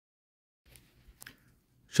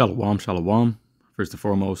Shalom, shalom. First and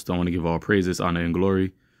foremost, I want to give all praises, honor, and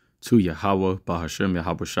glory to Yahweh, Bahashem,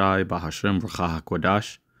 Yahweh Shai, Bahashem, Racha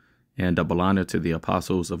HaKodash, and double honor to the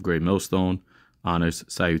apostles of Great Millstone, honors,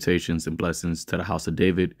 salutations, and blessings to the house of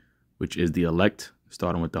David, which is the elect,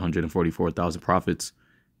 starting with the 144,000 prophets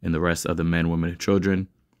and the rest of the men, women, and children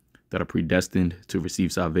that are predestined to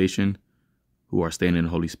receive salvation, who are staying in the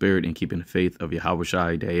Holy Spirit and keeping the faith of Yahweh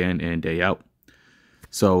Shai day in and day out.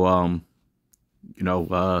 So,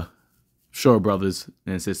 sure, brothers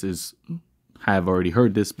and sisters have already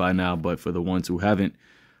heard this by now, but for the ones who haven't,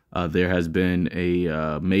 there has been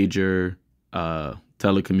a major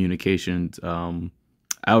telecommunications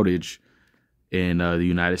outage in the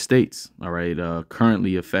United States. All right,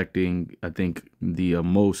 currently affecting, I think, the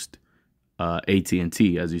most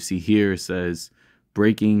AT&T. As you see here, it says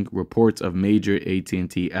breaking reports of major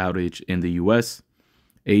AT&T outage in the U.S.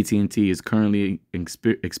 AT&T is currently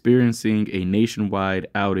experiencing a nationwide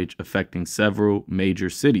outage affecting several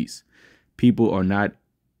major cities. People are not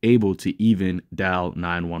able to even dial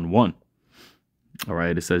 911. All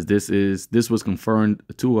right, it says this was confirmed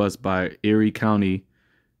to us by Erie County,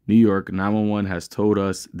 New York. 911 has told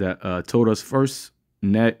us First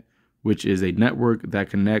Net, which is a network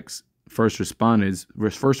that connects first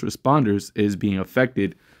responders, is being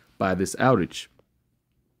affected by this outage.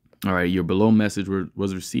 All right, your below message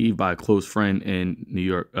was received by a close friend in New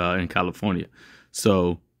York, in California.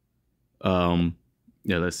 So,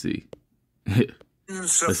 let's see.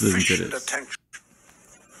 Let's listen to this. Attention,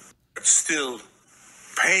 but still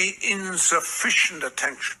pay insufficient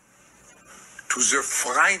attention to the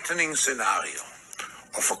frightening scenario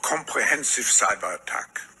of a comprehensive cyber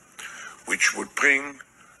attack, which would bring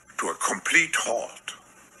to a complete halt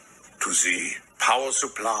to the power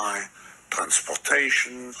supply,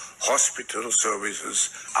 transportation, hospital services,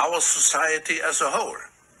 our society as a whole.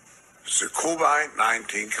 The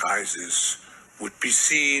COVID-19 crisis would be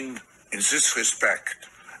seen in this respect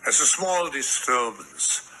as a small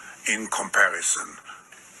disturbance in comparison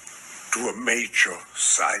to a major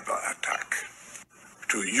cyber attack.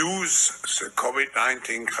 To use the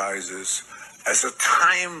COVID-19 crisis as a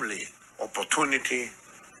timely opportunity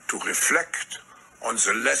to reflect on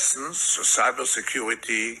the lessons the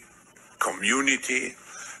cybersecurity community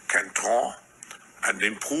can draw and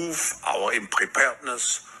improve our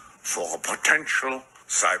preparedness for a potential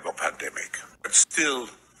cyber pandemic. But still.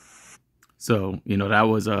 So, that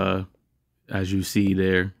was, as you see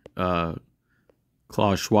there,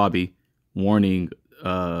 Klaus Schwab warning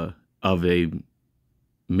of a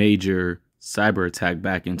major cyber attack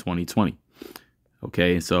back in 2020.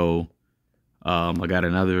 Okay, so I got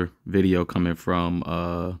another video coming from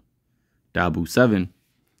Dabu 7.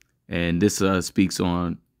 And this speaks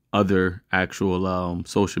on other actual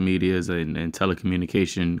social medias and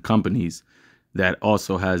telecommunication companies that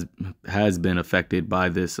also has been affected by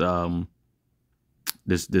this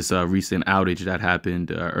this recent outage that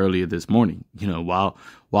happened earlier this morning.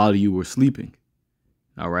 While you were sleeping.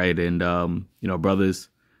 All right, and brothers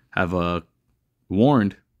have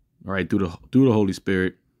warned, all right, through the Holy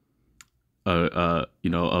Spirit,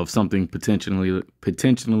 of something potentially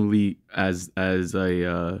as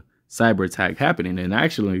a cyber attack happening. And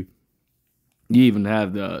actually, you even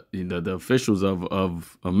have the officials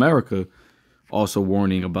of America also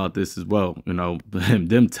warning about this as well,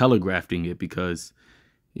 them telegraphing it, because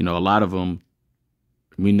a lot of them,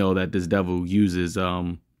 we know that this devil uses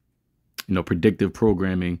predictive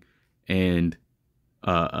programming and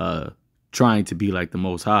trying to be like the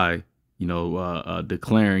Most High,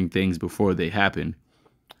 declaring things before they happen.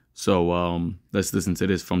 So let's listen to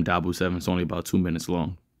this from Dabu 7. It's only about 2 minutes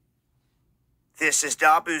long. This is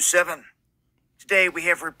Dabu 7. Today we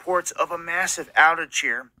have reports of a massive outage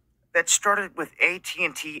here that started with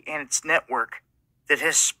AT&T and its network that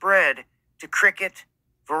has spread to Cricket,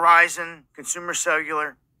 Verizon, Consumer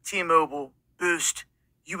Cellular, T-Mobile, Boost,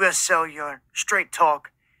 US Cellular, Straight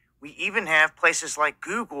Talk. We even have places like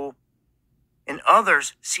Google and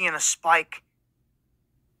others seeing a spike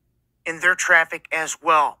in their traffic as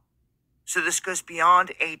well. So this goes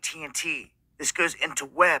beyond AT&T. This goes into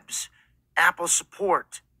webs, Apple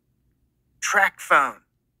support, track phone,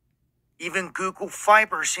 even Google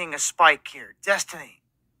Fiber seeing a spike here, Destiny,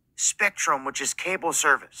 Spectrum, which is cable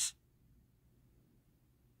service,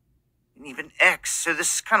 and even X. So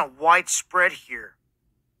this is kind of widespread here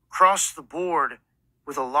across the board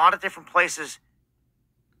with a lot of different places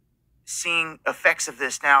seeing effects of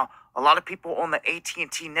this. Now, a lot of people on the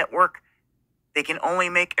AT&T network, they can only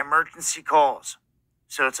make emergency calls.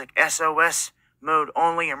 So it's like SOS mode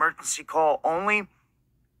only, emergency call only.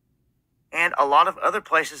 And a lot of other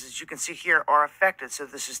places, as you can see here, are affected. So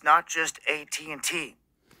this is not just AT&T.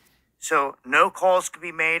 So no calls can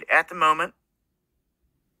be made at the moment.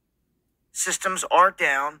 Systems are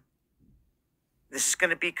down. This is going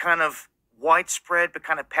to be kind of widespread, but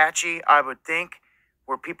kind of patchy, I would think,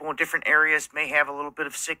 where people in different areas may have a little bit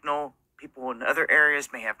of signal. People in other areas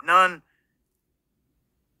may have none.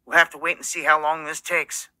 We'll have to wait and see how long this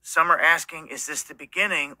takes. Some are asking, is this the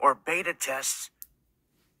beginning or beta tests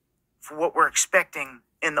for what we're expecting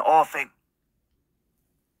in the offing?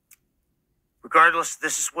 Regardless,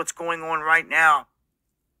 this is what's going on right now.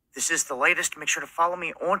 This is the latest. Make sure to follow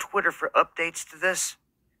me on Twitter for updates to this.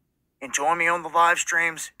 And join me on the live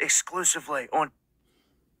streams exclusively on.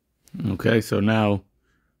 Okay, so now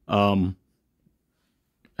I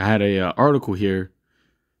had a article here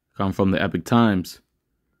come from the Epic Times,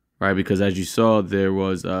 right? Because as you saw, there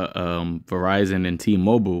was Verizon and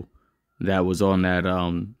T-Mobile that was on that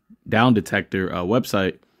down detector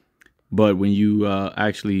website. But when you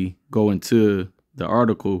actually go into the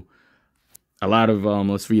article, a lot of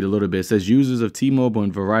let's read a little bit. It says users of T-Mobile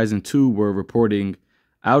and Verizon 2 were reporting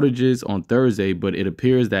outages on Thursday, but it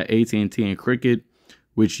appears that AT&T and Cricket,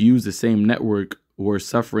 which use the same network, were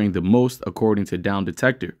suffering the most, according to Down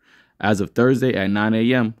Detector. As of Thursday at 9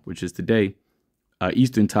 a.m., which is today,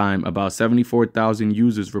 Eastern Time, about 74,000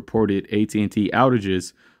 users reported AT&T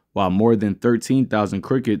outages, while more than 13,000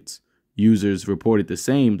 Cricket's users reported the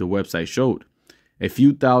same, the website showed. A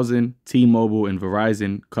few thousand T-Mobile and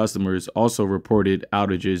Verizon customers also reported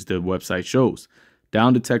outages, the website shows.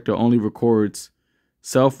 Down Detector only records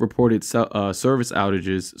self-reported service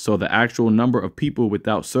outages, so the actual number of people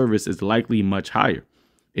without service is likely much higher.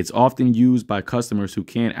 It's often used by customers who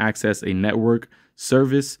can't access a network,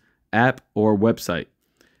 service, app, or website.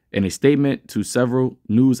 In a statement to several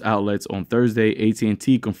news outlets on Thursday,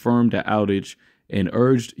 AT&T confirmed the outage and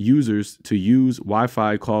urged users to use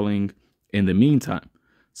Wi-Fi calling in the meantime.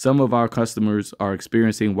 Some of our customers are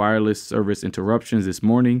experiencing wireless service interruptions this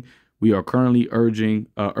morning. We are currently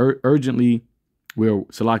we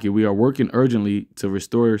are working urgently to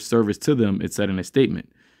restore service to them, it said in a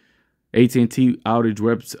statement. AT&T outage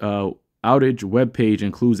webpage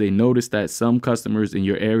includes a notice that some customers in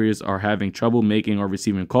your areas are having trouble making or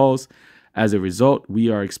receiving calls. As a result, we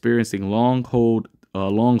are experiencing long hold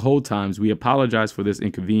times. We apologize for this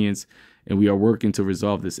inconvenience, and we are working to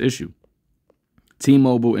resolve this issue.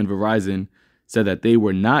 T-Mobile and Verizon said that they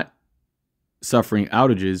were not suffering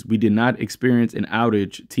outages. We did not experience an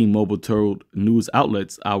outage, T-Mobile told news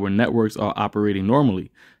outlets. Our networks are operating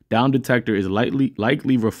normally. Down Detector is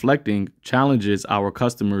likely reflecting challenges our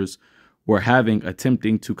customers were having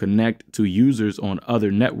attempting to connect to users on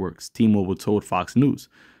other networks, T-Mobile told Fox News.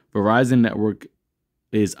 Verizon network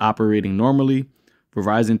is operating normally.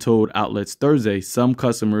 Verizon told outlets Thursday some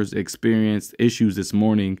customers experienced issues this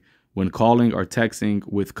morning when calling or texting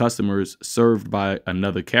with customers served by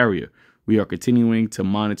another carrier. We are continuing to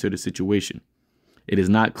monitor the situation. It is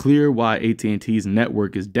not clear why AT&T's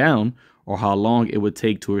network is down or how long it would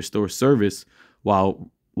take to restore service,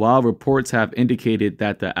 while reports have indicated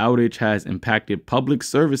that the outage has impacted public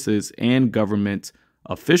services and government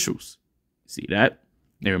officials. See that?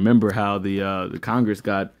 And remember how the Congress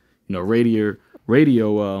got radio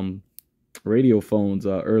phones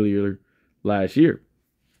earlier last year.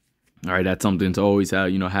 All right, that's something to always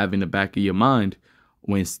have have in the back of your mind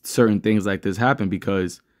when certain things like this happen,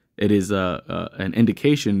 because it is an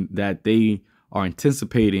indication that they are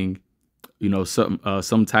anticipating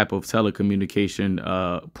some type of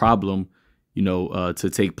telecommunication problem to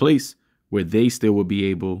take place, where they still will be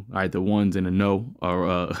able, all right, the ones in the know,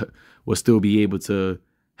 or will still be able to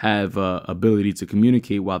have ability to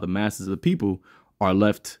communicate, while the masses of people are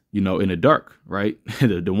left in the dark, right?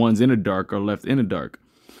 The ones in the dark are left in the dark.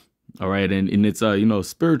 All right, and it's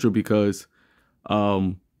spiritual, because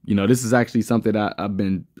this is actually something I've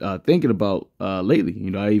been thinking about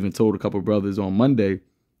lately. I even told a couple of brothers on Monday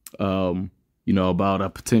about a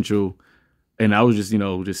potential, and I was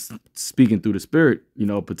just speaking through the spirit,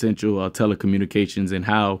 potential telecommunications, and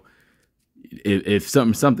how if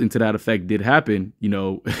something to that effect did happen, we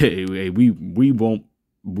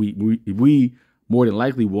more than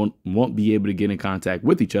likely won't be able to get in contact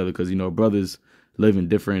with each other, because brothers live in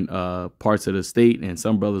different parts of the state, and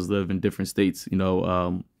some brothers live in different states, in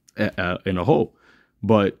a whole.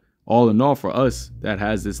 But all in all, for us that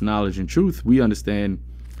has this knowledge and truth, we understand,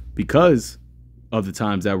 because of the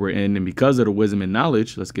times that we're in, and because of the wisdom and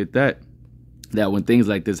knowledge, let's get that when things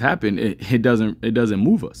like this happen, it doesn't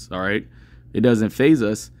move us. All right, it doesn't faze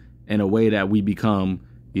us in a way that we become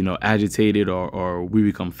agitated or we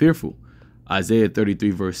become fearful. Isaiah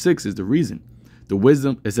 33 verse 6 is the reason. The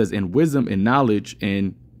wisdom, it says, in wisdom and knowledge,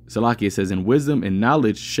 and Salaki, it says, in wisdom and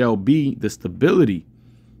knowledge shall be the stability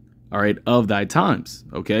all right, of thy times.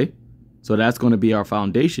 Okay. So that's going to be our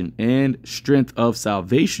foundation and strength of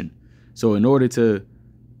salvation. So in order to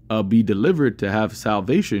be delivered, to have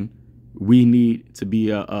salvation, we need to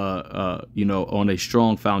be on a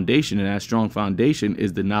strong foundation, and that strong foundation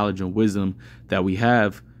is the knowledge and wisdom that we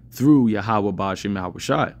have through Yahweh Ba'ashem Yahweh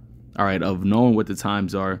Shai. All right, of knowing what the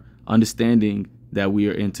times are, understanding that we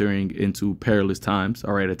are entering into perilous times.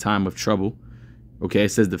 All right, a time of trouble. Okay, it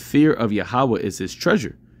says the fear of Yahweh is his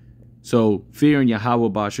treasure. So fearing Yahweh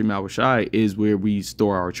Ba'ashem Yahweh Shai is where we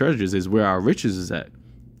store our treasures, is where our riches is at.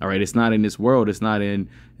 All right, it's not in this world. It's not in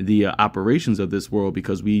the operations of this world,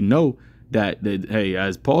 because we know that, hey,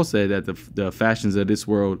 as Paul said, that the fashions of this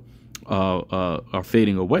world are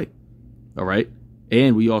fading away. All right.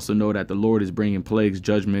 And we also know that the Lord is bringing plagues,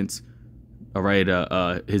 judgments. All right.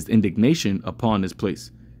 His indignation upon this place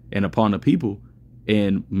and upon the people,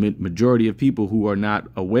 and majority of people who are not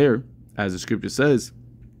aware, as the scripture says,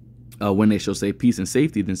 when they shall say peace and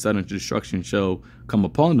safety, then sudden destruction shall come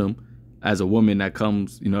upon them. As a woman that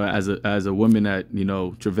comes, as a woman that,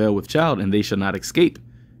 travail with child, and they shall not escape.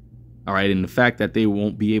 All right. And the fact that they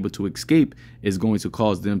won't be able to escape is going to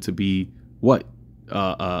cause them to be what?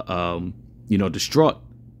 Distraught.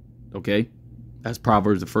 OK, as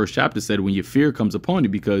Proverbs, the first chapter said, when your fear comes upon you,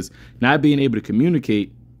 because not being able to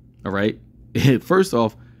communicate. All right. First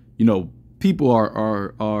off, people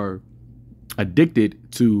are addicted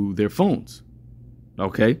to their phones.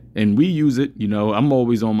 OK, and we use it. I'm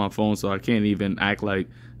always on my phone, so I can't even act like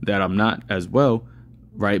that I'm not as well.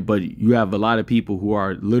 Right. But you have a lot of people who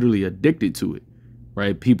are literally addicted to it.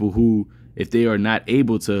 Right. People who, if they are not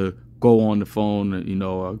able to go on the phone,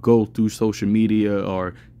 or go through social media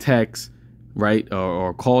or text, right,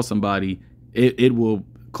 or call somebody, it will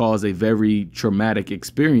cause a very traumatic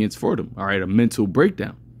experience for them. All right. A mental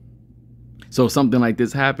breakdown. So something like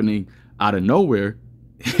this happening out of nowhere,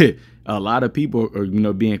 a lot of people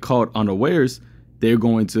are, being caught unawares. They're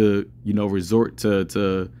going to, resort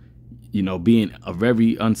to being a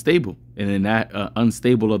very unstable. And then that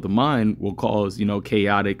unstable of the mind will cause,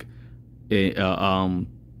 chaotic,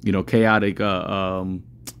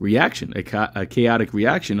 reaction, a chaotic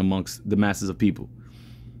reaction amongst the masses of people.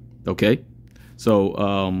 OK,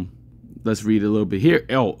 so let's read a little bit here.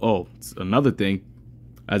 Another thing.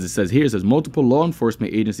 As it says here, it says multiple law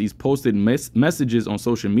enforcement agencies posted messages on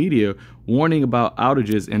social media warning about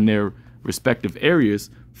outages in their respective areas.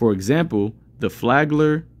 For example, the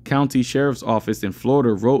Flagler County Sheriff's Office in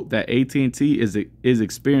Florida wrote that AT&T is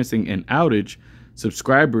experiencing an outage.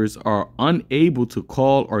 Subscribers are unable to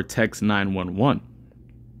call or text 911.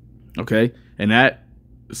 OK, and that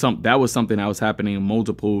was something that was happening in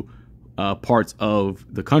multiple parts of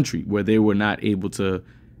the country, where they were not able to.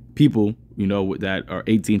 People, that are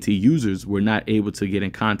AT&T users were not able to get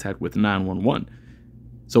in contact with 911.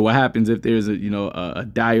 So what happens if there's a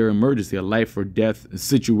dire emergency, a life or death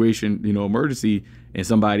situation, emergency, and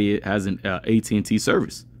somebody has an AT&T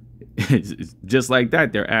service? Just like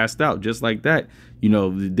that, they're asked out. Just like that,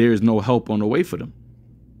 there's no help on the way for them.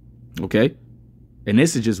 OK, and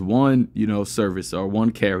this is just one, service or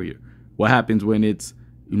one carrier. What happens when it's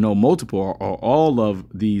multiple or all of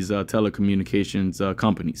these telecommunications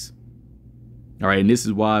companies? All right. And this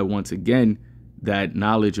is why, once again, that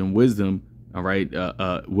knowledge and wisdom, all right,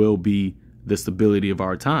 will be the stability of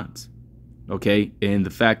our times. OK, and the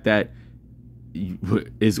fact that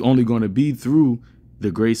it's only going to be through the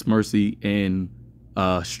grace, mercy, and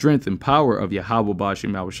strength and power of Yahweh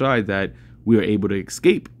Ba'ashem Yahweh Shai that we are able to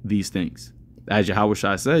escape these things. As Yahweh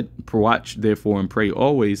Shai said, watch therefore and pray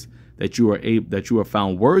always that you are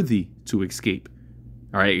found worthy to escape.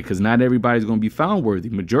 All right, because not everybody's going to be found worthy.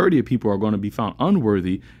 Majority of people are going to be found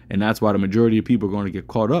unworthy, and that's why the majority of people are going to get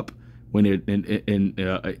caught up when they're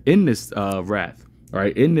in this wrath. All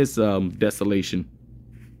right, in this desolation.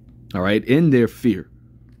 All right, in their fear.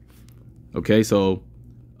 Okay, so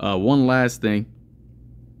one last thing.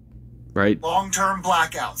 Right, long-term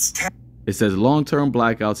blackouts. It says long-term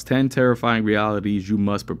blackouts, 10 terrifying realities you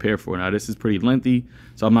must prepare for. Now, this is pretty lengthy,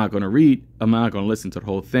 so I'm not going to read. I'm not going to listen to the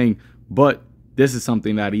whole thing. But this is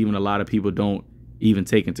something that even a lot of people don't even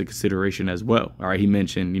take into consideration as well. All right. He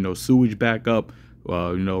mentioned, sewage backup,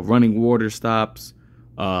 running water stops,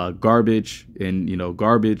 garbage and,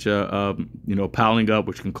 garbage, piling up,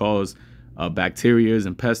 which can cause bacteria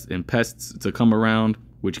and pests to come around,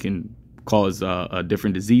 which can cause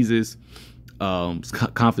different diseases.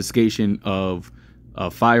 Confiscation of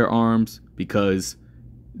firearms, because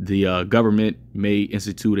the government may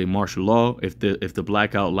institute a martial law if the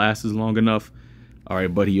blackout lasts long enough. All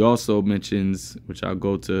right, but he also mentions, which I'll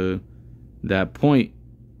go to that point,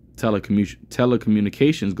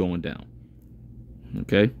 telecommunications going down.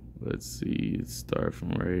 Okay, Let's see. Start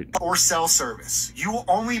from right. Or cell service. You will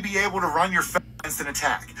only be able to run your phone against an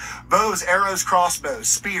attack. Bows, arrows, crossbows,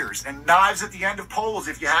 spears, and knives at the end of poles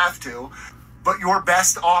if you have to. But your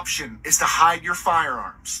best option is to hide your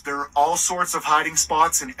firearms. There are all sorts of hiding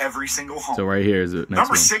spots in every single home. So right here is it.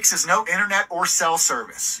 Number 6 is no internet or cell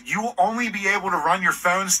service. You will only be able to run your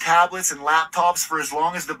phones, tablets, and laptops for as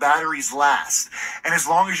long as the batteries last, and as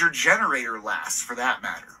long as your generator lasts, for that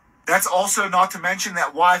matter. That's also not to mention that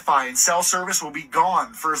Wi-Fi and cell service will be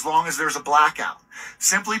gone for as long as there's a blackout.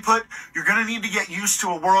 Simply put, you're going to need to get used to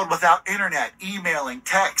a world without internet, emailing,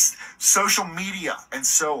 text, social media, and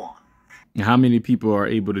so on. How many people are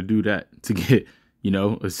able to do that? To get,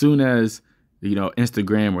 as soon as,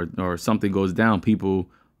 Instagram or something goes down, people,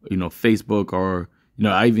 Facebook or,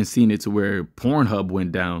 I even seen it to where Pornhub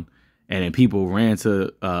went down and then people ran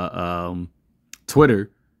to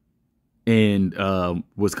Twitter and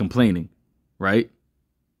was complaining, right?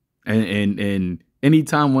 And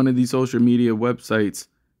anytime one of these social media websites,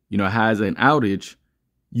 has an outage,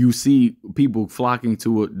 you see people flocking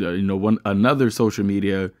to another social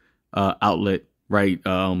media outlet, right?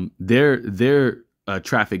 Their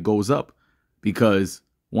traffic goes up because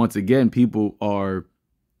once again, people are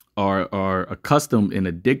accustomed and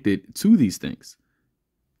addicted to these things.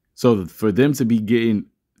 So for them to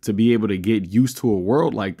be able to get used to a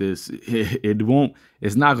world like this,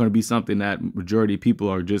 it's not going to be something that majority of people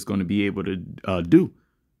are just going to be able to do.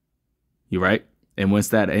 You're right. And once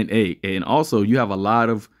that, and also you have a lot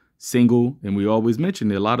of single, and we always mention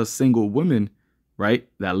a lot of single women, right,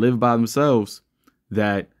 that live by themselves,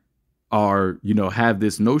 that are, have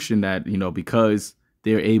this notion that, because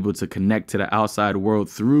they're able to connect to the outside world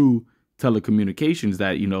through telecommunications,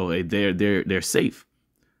 that, they're safe.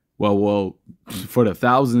 Well, for the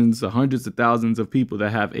thousands, the hundreds of thousands of people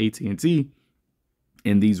that have AT&T,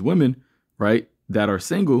 and these women, right, that are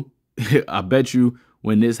single, I bet you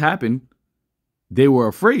when this happened, they were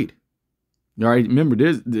afraid. All right. Remember,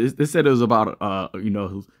 they said it was about,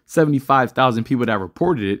 75,000 people that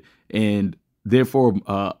reported it, and therefore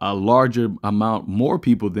a larger amount more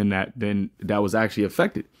people than that was actually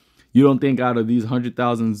affected. You don't think out of these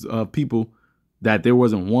 100,000 of people that there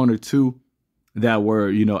wasn't one or two that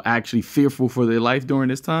were, actually fearful for their life during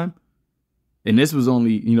this time? And this was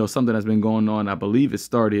only, something that's been going on. I believe it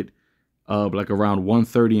started like around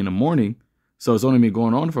 1:30 in the morning. So it's only been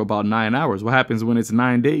going on for about 9 hours. What happens when it's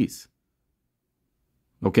 9 days?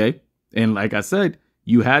 Okay. And like I said,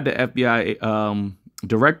 you had the FBI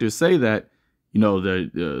director say that,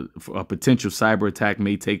 a potential cyber attack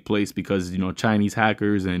may take place because, Chinese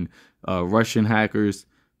hackers and Russian hackers.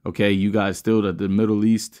 Okay. You guys still the Middle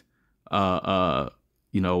East,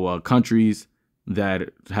 countries that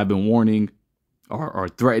have been warning or are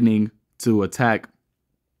threatening to attack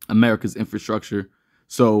America's infrastructure.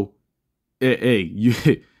 So, hey,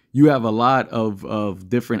 you have a lot of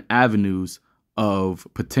different avenues of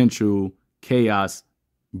potential chaos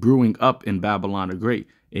brewing up in Babylon the Great.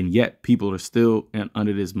 And yet people are still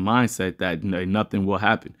under this mindset that nothing will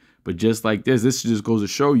happen. But just like this just goes to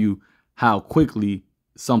show you how quickly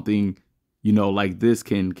something, like this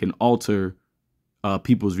can alter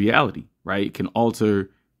people's reality, right? It can alter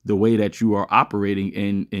the way that you are operating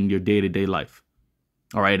in your day-to-day life.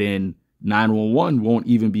 All right. And 911 won't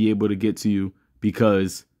even be able to get to you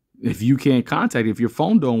because if you can't contact, if your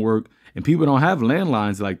phone don't work, and people don't have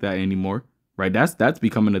landlines like that anymore, right? That's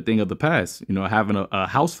becoming a thing of the past, having a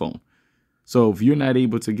house phone. So if you're not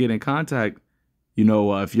able to get in contact,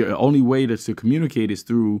 if your only way to communicate is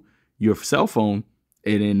through your cell phone,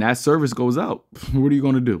 and then that service goes out, what are you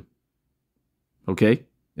going to do? Okay.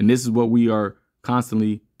 And this is what we are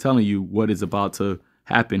constantly telling you what is about to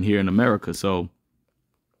happen here in America. So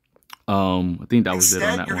I think that was it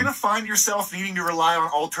on that you're one. going to find yourself needing to rely on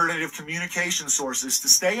alternative communication sources to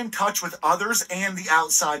stay in touch with others and the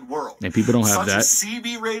outside world. And people don't have that. Such as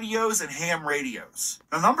CB radios and ham radios.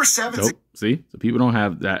 Now, number 7. Nope. See, so people don't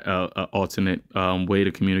have that alternate way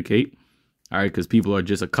to communicate. All right, because people are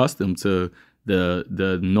just accustomed to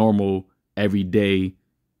the normal everyday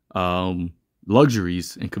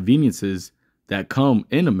luxuries and conveniences that come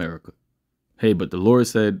in America. Hey, but the Lord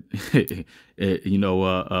said, in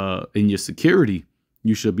your security,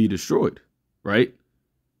 you shall be destroyed, right?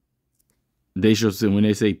 They shall say, when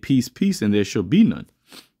they say peace, peace, and there shall be none.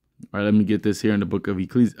 All right, let me get this here in the book of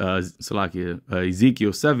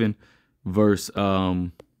Ezekiel 7, verse,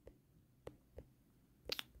 where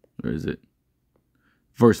is it?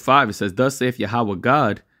 Verse 5, it says, thus saith Yahweh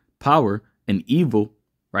God, power and evil,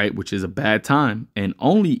 right, which is a bad time, and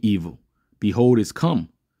only evil, behold, is come.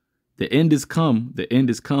 The end is come,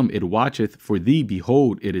 it watcheth for thee,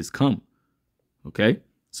 behold, it is come. Okay?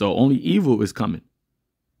 So only evil is coming.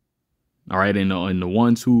 All right. And the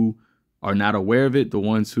ones who are not aware of it, the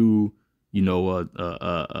ones who,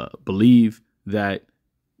 believe that,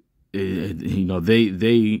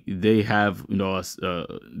 they have,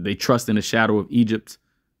 they trust in the shadow of Egypt,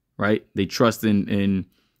 right? They trust in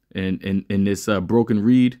this broken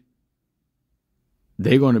reed.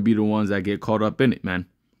 They're going to be the ones that get caught up in it, man.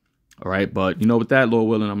 All right. But, with that, Lord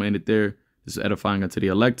willing, I'm going to end it there. This is edifying unto the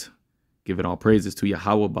elect. Giving all praises to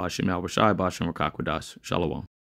Yahweh, Bashem, Yahweh Shai, Bashem, Rakakwadash. Shalom.